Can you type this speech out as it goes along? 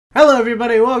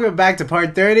everybody, welcome back to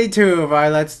part 32 of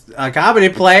our Let's Comedy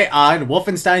Play on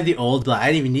Wolfenstein the Old Blood. I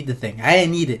didn't even need the thing. I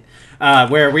didn't need it.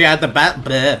 Where we had the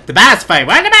boss fight.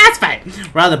 We're at the boss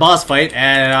fight! We're on the boss fight,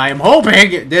 and I'm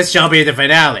hoping this shall be the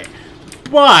finale.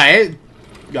 But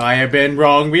I have been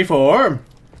wrong before.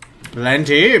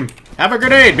 Plenty. Have a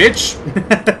grenade, bitch.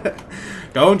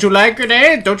 Don't you like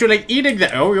grenades? Don't you like eating them?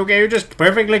 Oh, okay, you're just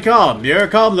perfectly calm. You're a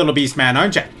calm little beast man,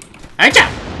 aren't you? Aren't you?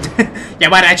 Yeah,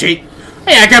 why not cheat?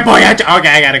 Yeah, good boy. Okay,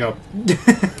 I gotta go.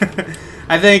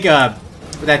 I think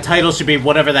that title should be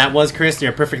whatever that was, Chris.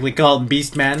 You're a perfectly calm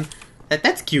beast man.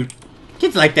 That's cute.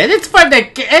 Kids like that. It's for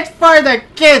the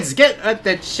kids. Get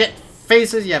that shit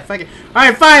faces. Yeah, fuck it. All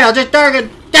right, fine. I'll just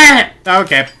target. Damn it.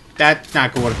 Okay, that's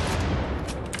not cool.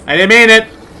 I didn't mean it.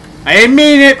 I didn't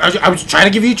mean it. I was trying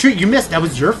to give you a treat. You missed. That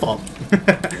was your fault.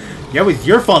 That was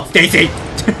your fault, Stacy.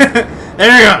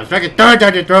 There you go. Fucking throw it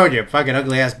down your throat, you fucking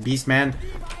ugly ass beast man.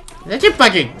 That's your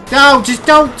fucking. No, just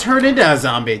don't turn into a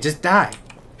zombie. Just die.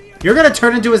 You're gonna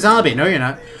turn into a zombie. No, you're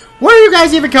not. Where are you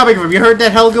guys even coming from? You heard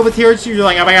that Helga was here? So you're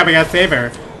like, oh my god, I gotta save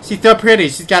her. She's so pretty.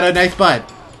 She's got a nice butt.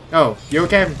 Oh, you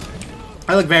okay?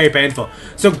 I look very painful.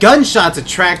 So gunshots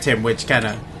attract him, which kind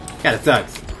of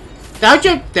sucks. Don't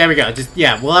you? There we go. Just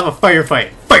yeah, we'll have a firefight.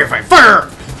 Firefight. Fire!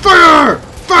 Fire!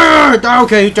 Fire!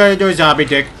 Okay, you trying to do a zombie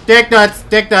dick. Dick nuts.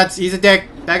 Dick nuts. He's a dick.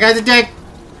 That guy's a dick.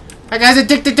 That guy's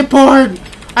addicted to porn.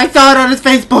 I saw it on his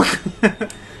Facebook.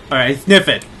 Alright, sniff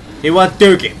it. He wants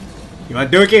Dookie. You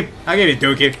want Dookie? I'll give you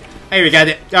Dookie. Hey, we got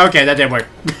it. Okay, that didn't work.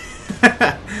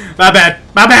 My bad.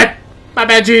 My bad. My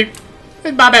bad, G.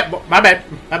 My bad. My bad.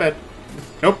 My bad.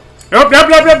 Nope. Nope. Nope.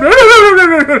 Nope. Nope.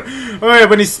 Nope. Nope. Alright,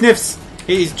 when he sniffs,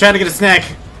 he's trying to get a snack.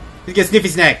 He's getting a sniffy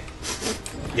snack.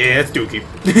 Yeah, that's Dookie.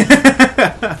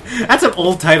 That's an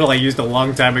old title I used a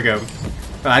long time ago.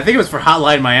 I think it was for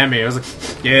Hotline Miami. I was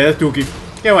like, yeah, that's Dookie.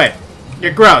 Get away.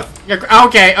 You're gross.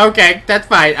 Okay, okay, that's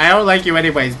fine. I don't like you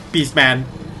anyways, Beast Man.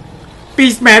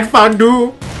 Beast Man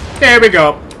fondue. There we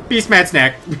go. Beast Man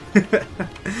snack.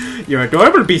 You're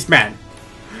adorable, Beast Man.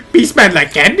 Beast Man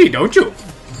like candy, don't you?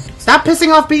 Stop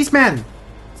pissing off Beast Man.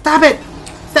 Stop it.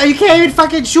 Stop. You can't even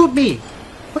fucking shoot me.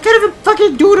 What kind of a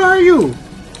fucking dude are you?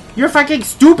 You're fucking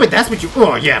stupid. That's what you.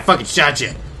 Oh yeah, fucking shot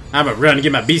you. I'm gonna run and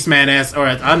get my Beast Man ass. Or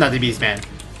I'm not the Beast Man.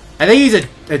 I think he's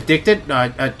addicted,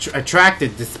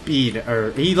 attracted to speed,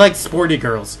 or he likes sporty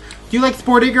girls. Do you like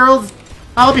sporty girls?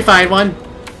 I'll help you find one.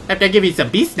 After I give you some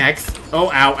beast snacks.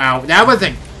 Oh, ow, ow. That was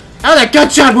a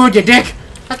gunshot wound, you dick.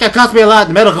 That's gonna cost me a lot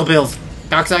in medical bills,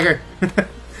 cocksucker.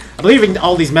 I'm leaving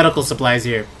all these medical supplies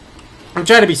here. I'm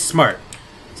trying to be smart,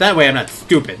 so that way I'm not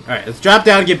stupid. All right, let's drop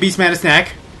down and give Beastman a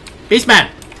snack.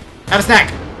 Beastman, have a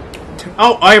snack.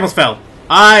 Oh, I almost fell.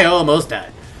 I almost died.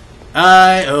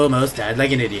 I almost died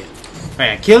like an idiot.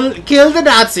 Alright, kill the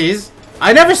Nazis.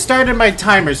 I never started my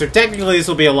timer, so technically this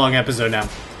will be a long episode now.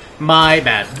 My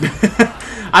bad.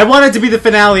 I wanted to be the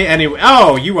finale anyway.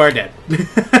 Oh, you are dead.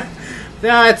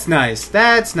 That's nice.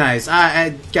 That's nice.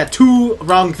 I got two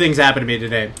wrong things happen to me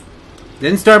today.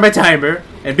 Didn't start my timer,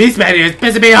 and Beastman is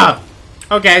pissing me off.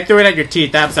 Okay, I threw it at your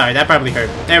teeth. I'm sorry. That probably hurt.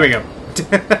 There we go.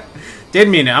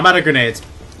 Didn't mean it. I'm out of grenades.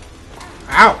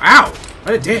 Ow, ow.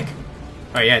 What a dick.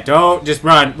 Oh yeah, don't just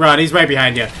run, run. He's right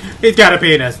behind you. He's got a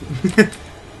penis.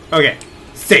 Okay,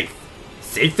 safe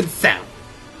and sound.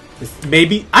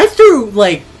 Maybe I threw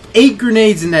like 8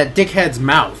 grenades in that dickhead's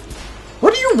mouth.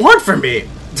 What do you want from me?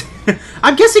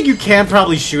 I'm guessing you can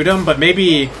probably shoot him, but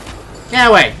maybe. Get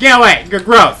away! Get away! You're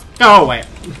gross. Go away.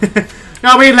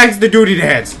 Nobody likes the duty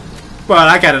dance. Well,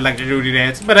 I kinda like the duty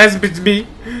dance, but that's me.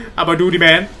 I'm a duty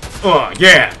man. Oh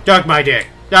yeah, duck my dick.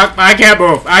 Duck. I can't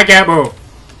move. I can't move.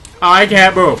 Oh, I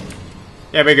can't move.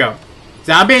 There we go.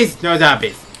 Zombies? No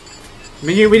zombies.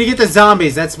 When you get the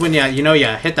zombies, that's when you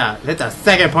hit the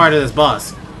second part of this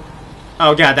boss.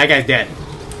 Oh god, that guy's dead.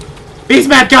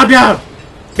 Beastman, calm down,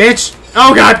 bitch.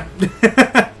 Oh god.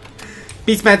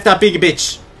 Beastman, stop being a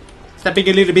bitch. Stop being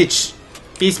a little bitch.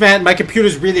 Beastman, my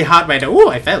computer's really hot right now. Ooh,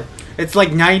 I fell. It's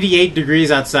like 98 degrees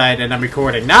outside, and I'm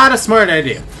recording. Not a smart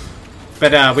idea.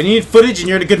 But when you need footage and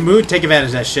you're in a good mood, take advantage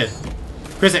of that shit.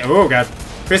 Chris, oh god.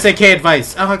 Chris AK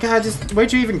advice. Oh god, just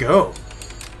where'd you even go?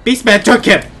 Beastman took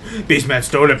him. Beastman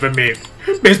stole it from me.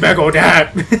 Beastman go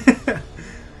die.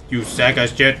 You sack of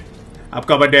shit. I'm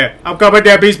coming there. I'm coming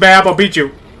there, Beastman. I'm gonna beat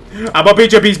you. I'm gonna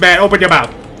beat you, Beastman. Open your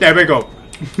mouth. There we go.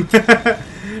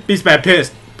 Beastman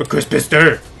pissed, but Chris pissed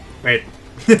her. Wait.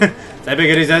 Does that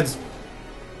make any sense?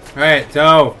 Alright,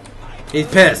 so he's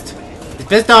pissed. He's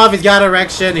pissed off. He's got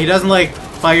erection. He doesn't like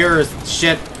fire or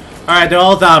shit. Alright, they're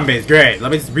all zombies. Great.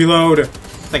 Let me just reload.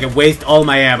 I can waste all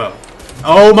my ammo.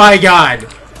 Oh my god.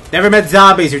 Never met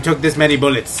zombies who took this many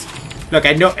bullets. Look,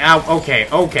 I know.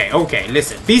 Okay.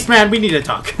 Listen, Beastman, we need to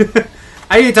talk.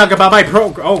 I need to talk about my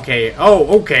Okay.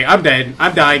 Oh, okay. I'm dead.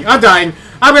 I'm dying. I'm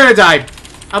gonna die.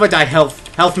 I'm gonna die.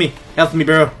 Health me,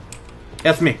 bro.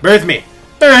 Health me. Birth me.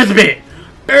 Birth BJ.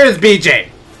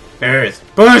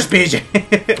 Birth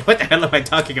BJ. What the hell am I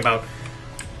talking about?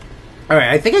 All right,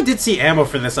 I think I did see ammo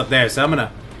for this up there, so I'm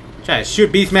gonna try to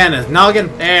shoot Beastman in his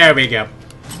noggin. There we go.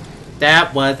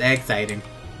 That was exciting.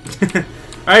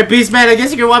 Alright, Beastman, I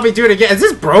guess you can want me to do it again. Is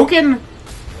this broken?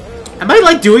 Am I,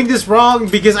 like, doing this wrong?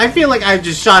 Because I feel like I've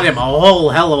just shot him a whole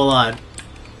hell of a lot.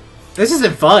 This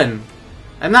isn't fun.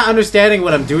 I'm not understanding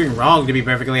what I'm doing wrong, to be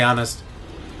perfectly honest.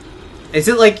 Is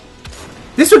it, like...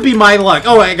 This would be my luck.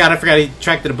 Oh, I forgot he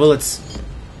tracked the bullets.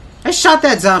 I shot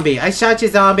that zombie. I shot you,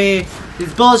 zombie.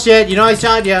 It's bullshit. You know I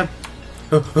shot you.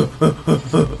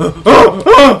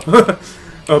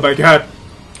 Oh my god.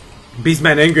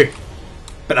 Beastman angry.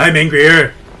 But I'm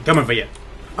angrier. Coming for you.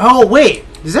 Oh, wait.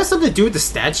 Does that have something to do with the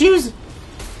statues?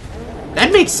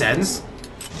 That makes sense.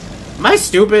 Am I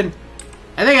stupid?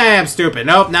 I think I am stupid.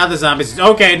 Nope, now the zombies.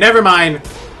 Okay, never mind.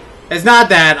 It's not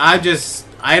that.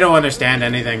 I don't understand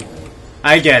anything.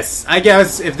 I guess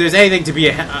if there's anything to be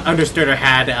understood or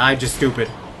had, I'm just stupid.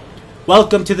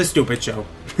 Welcome to the stupid show.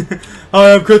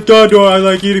 Hi, I'm Chris Gondor. I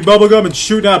like eating bubblegum and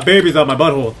shooting out babies out my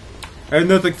butthole. Isn't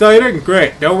this exciting?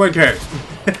 Great. No one cares.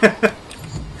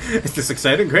 Is this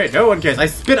exciting? Great. No one cares. I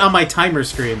spit on my timer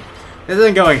screen. This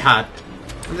isn't going hot.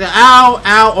 Ow,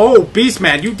 ow. Oh,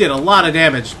 Beastman, you did a lot of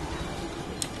damage.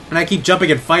 And I keep jumping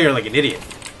in fire like an idiot.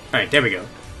 Alright, there we go.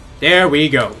 There we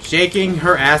go. Shaking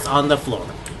her ass on the floor.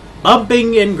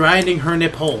 Bumping and grinding her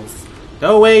nip holes.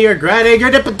 The way you're grinding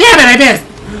your nip... Damn it, I missed!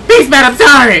 Beastman, I'm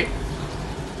sorry!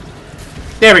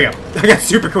 There we go. I got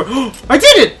super cool. I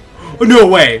did it! Oh, no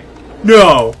way.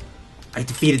 No. I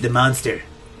defeated the monster.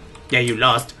 Yeah, you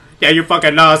lost. Yeah, you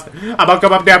fucking lost. I'm gonna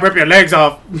come up there and rip your legs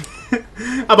off.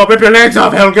 I'm gonna rip your legs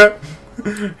off, Helga.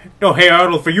 No Hey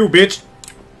Arnold for you, bitch.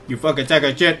 You fucking sack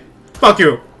of shit. Fuck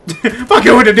you. Fuck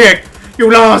you with the dick.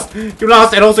 You lost. You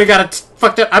lost, and also you got a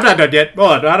fucked up. I'm not done yet.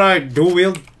 Hold on. How do I dual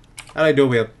wield? How do I dual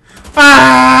wield?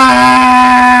 Ah!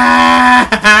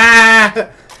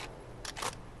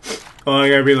 Oh, I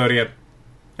gotta reload again.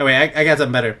 Oh wait, I got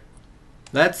something better.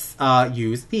 Let's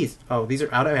use these. Oh, these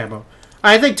are out of ammo.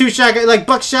 I think two shot, like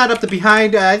buckshot up the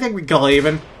behind. I think we call it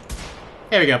even.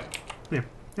 There we go.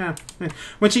 Yeah.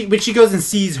 When she goes and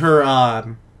sees her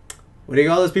what do you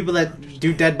call those people that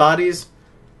do dead bodies?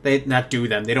 They not do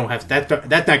them. They don't have that's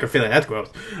necrophilia. That's gross.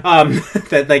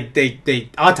 That like they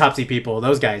autopsy people.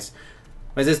 Those guys.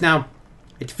 What is this now?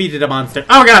 I defeated a monster.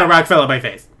 Oh god, a rock fell on my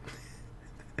face.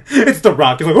 It's the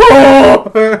Rock. It's like, oh,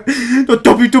 the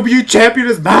WWE champion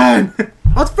is mine.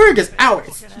 Oh, it's Fergus. Ow!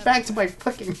 It's back to my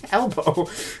fucking elbow.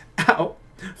 Ow.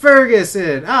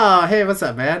 Ferguson. Oh, hey, what's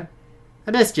up, man?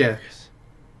 I missed you.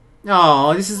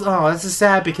 Oh, this is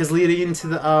sad because leading into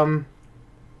the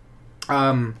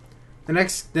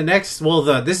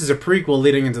this is a prequel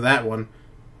leading into that one.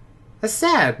 That's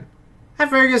sad. Hi,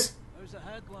 Fergus.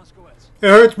 It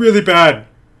hurts really bad.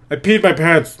 I peed my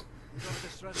pants.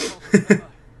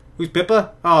 Who's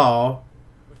Pippa? Oh.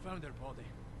 We found her body.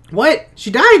 What?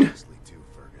 She died?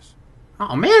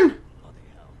 Oh man.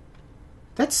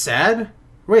 That's sad.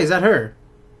 Wait, is that her?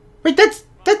 Wait,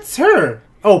 that's her.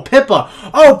 Oh, Pippa.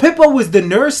 Oh, Pippa was the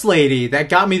nurse lady that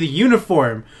got me the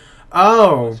uniform.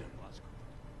 Oh.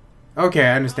 Okay,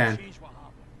 I understand.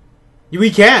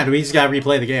 We can. We just gotta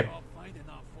replay the game.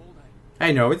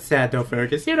 I know, it's sad though,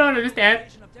 Fergus. You don't understand.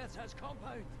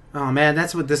 Oh man,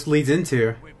 that's what this leads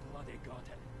into.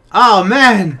 Oh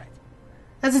man,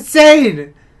 that's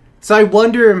insane. So I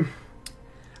wonder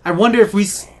if we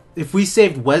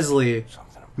saved Wesley,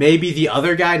 maybe the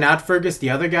other guy, not Fergus, the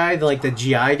other guy, like the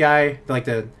GI guy,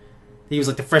 he was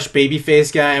like the fresh baby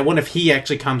face guy. I wonder if he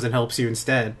actually comes and helps you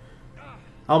instead.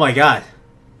 Oh my god,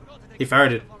 he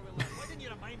farted.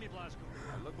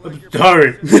 I'm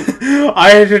sorry.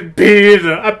 I had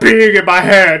peeing in my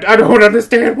head. I don't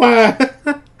understand why.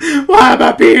 Why am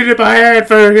I peeing in my head,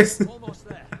 Fergus?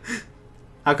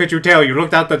 How could you tell? You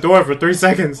looked out the door for 3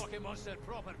 seconds.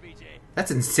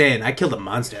 That's insane. I killed a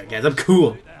monster, guys. I'm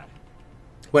cool.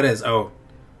 What is? Oh.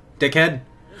 Dickhead?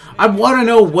 I want to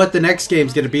know what the next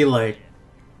game's going to be like.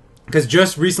 Because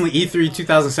just recently E3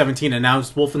 2017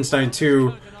 announced Wolfenstein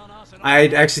 2. I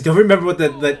actually don't remember what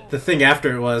the thing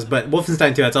after it was, but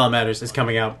Wolfenstein 2, that's all that matters, is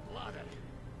coming out.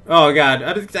 Oh god.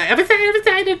 I'm excited. I'm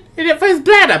excited. For his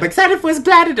bladder. I'm excited for his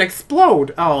bladder to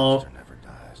explode. Oh.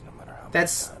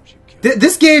 That's...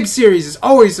 This game series is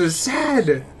always so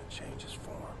sad.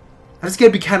 I'm just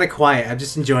gonna be kind of quiet. I'm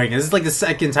just enjoying it. This is like the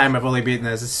second time I've only beaten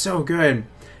this. It's so good.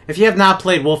 If you have not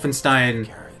played Wolfenstein,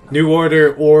 New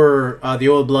Order or The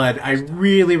Old Blood, I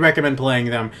really recommend playing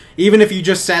them. Even if you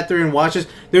just sat there and watched this,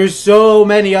 there's so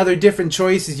many other different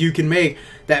choices you can make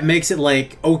that makes it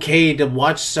like okay to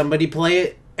watch somebody play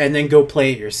it and then go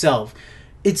play it yourself.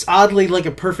 It's oddly like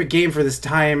a perfect game for this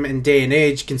time and day and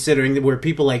age, considering that where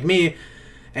people like me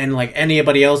and like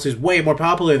anybody else who's way more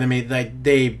popular than me, like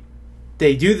they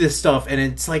do this stuff and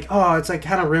it's like, oh, it's like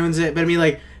kind of ruins it. But I mean,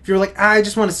 like if you're like, I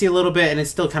just want to see a little bit, and it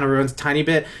still kind of ruins a tiny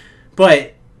bit.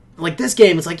 But like this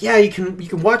game, it's like, yeah, you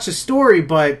can watch the story,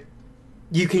 but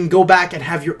you can go back and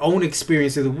have your own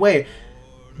experience of the way.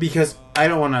 Because I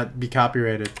don't want to be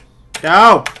copyrighted.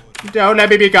 No, don't let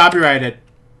me be copyrighted.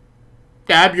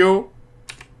 Damn you.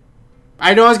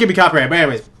 I know I was gonna be copyrighted, but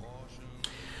anyways.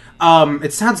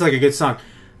 It sounds like a good song.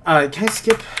 Can I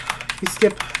skip? Can you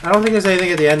skip? I don't think there's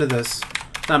anything at the end of this.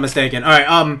 Not mistaken. Alright,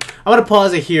 I'm gonna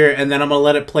pause it here, and then I'm gonna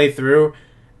let it play through,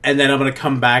 and then I'm gonna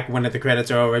come back when the credits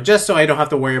are over, just so I don't have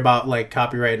to worry about, like,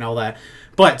 copyright and all that.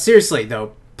 But, seriously,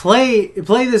 though, play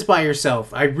this by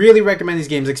yourself. I really recommend these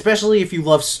games, especially if you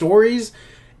love stories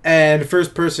and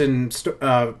first-person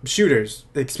shooters.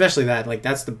 Especially that. Like,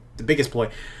 that's the biggest play.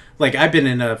 Like, I've been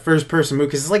in a first-person mood,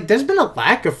 because it's like, there's been a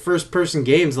lack of first-person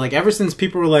games. Like, ever since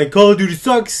people were like, Call of Duty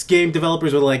sucks, game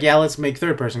developers were like, yeah, let's make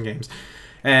third-person games.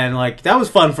 And, like, that was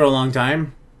fun for a long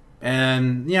time.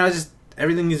 And, you know, just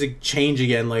everything needs to change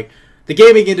again. Like, the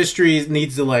gaming industry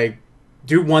needs to, like,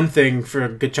 do one thing for a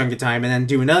good chunk of time and then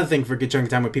do another thing for a good chunk of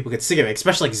time when people get sick of it,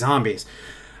 especially like zombies.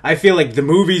 I feel like the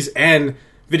movies and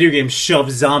video games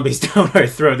shove zombies down our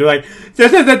throat. They're like,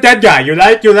 this is the dead guy. You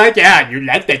like, yeah, you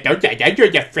like that, don't you?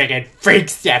 You're the friggin'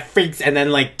 freaks, yeah, freaks. And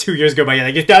then, like, 2 years go by, you're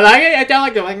like, you don't like it? I don't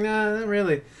like it. I'm like, nah, not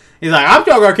really. He's like, I'm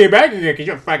still gonna keep making it because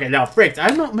you're fucking little freaks. I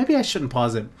don't know, maybe I shouldn't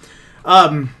pause it.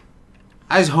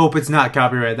 I just hope it's not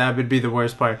copyright. That would be the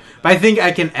worst part. But I think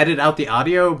I can edit out the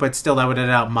audio, but still that would edit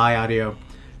out my audio.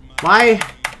 Why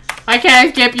can't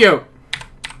I skip you?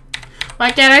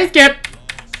 Why can't I skip?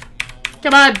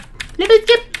 Come on, let me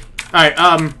skip. Alright,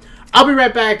 I'll be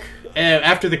right back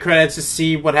after the credits to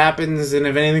see what happens and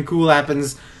if anything cool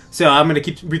happens. So I'm gonna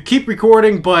keep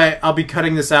recording, but I'll be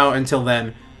cutting this out until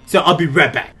then. So I'll be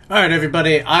right back. Alright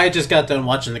everybody, I just got done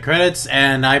watching the credits,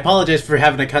 and I apologize for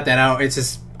having to cut that out. It's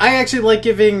just, I actually like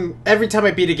giving, every time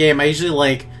I beat a game, I usually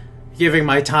like giving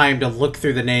my time to look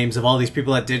through the names of all these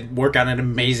people that did work on an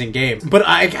amazing game. But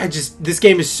I just, this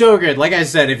game is so good. Like I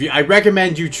said, I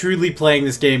recommend you truly playing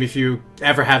this game if you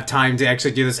ever have time to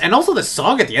actually do this. And also the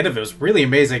song at the end of it was really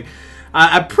amazing.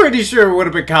 I'm pretty sure it would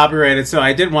have been copyrighted, so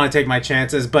I didn't want to take my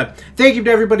chances. But thank you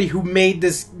to everybody who made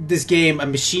this game, a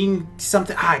machine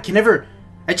something.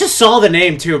 I just saw the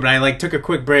name too, but I like took a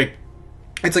quick break.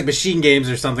 It's like Machine Games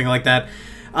or something like that.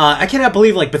 I cannot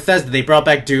believe like Bethesda, they brought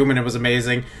back Doom and it was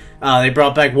amazing. They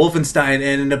brought back Wolfenstein and it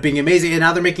ended up being amazing. And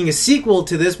now they're making a sequel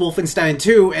to this, Wolfenstein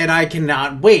 2, and I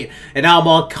cannot wait. And now I'm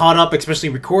all caught up, especially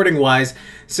recording-wise,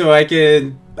 so I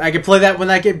can play that when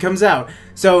that game comes out.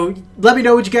 So let me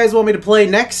know what you guys want me to play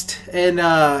next in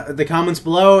the comments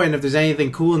below, and if there's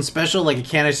anything cool and special, like a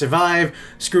Can I Survive,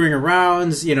 screwing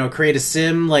around, you know, create a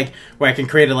sim, like where I can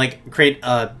create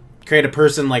a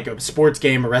person, like a sports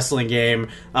game, a wrestling game,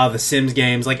 the Sims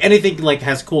games, like anything like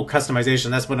has cool customization.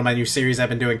 That's one of my new series I've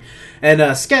been doing.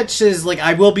 And sketches, like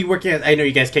I will be working on, I know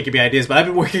you guys can't give me ideas, but I've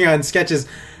been working on sketches.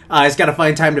 I just gotta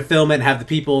find time to film it and have the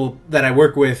people that I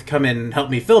work with come in and help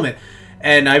me film it.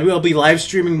 And I will be live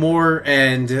streaming more,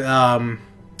 and there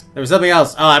was something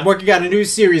else. I'm working on a new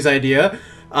series idea.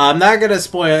 I'm not gonna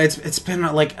spoil it. It's been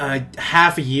like a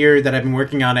half a year that I've been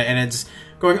working on it, and it's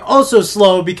going also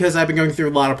slow because I've been going through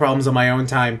a lot of problems on my own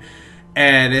time,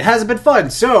 and it hasn't been fun.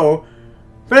 So,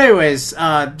 but anyways,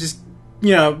 just,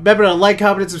 you know, remember to like,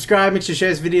 comment, and subscribe. Make sure to share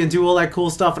this video and do all that cool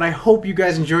stuff. And I hope you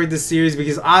guys enjoyed this series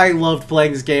because I loved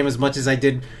playing this game as much as I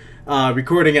did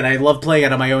recording it. I love playing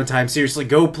it on my own time. Seriously,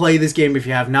 go play this game if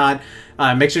you have not.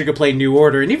 Make sure to go play New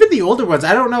Order, and even the older ones.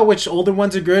 I don't know which older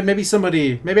ones are good. Maybe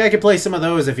I could play some of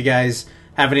those if you guys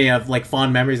have any like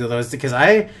fond memories of those, because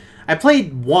I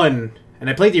played one. And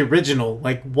I played the original,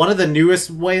 like one of the newest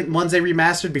ones they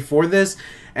remastered before this,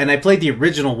 and I played the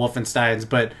original Wolfensteins,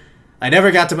 but I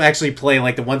never got to actually play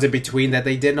like the ones in between that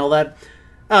they did and all that.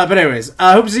 But anyways,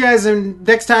 I hope to see you guys in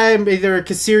next time, either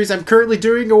a series I'm currently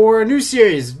doing or a new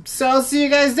series. So I'll see you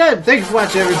guys then. Thanks for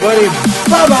watching, everybody.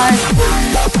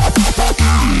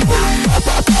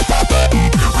 Bye-bye.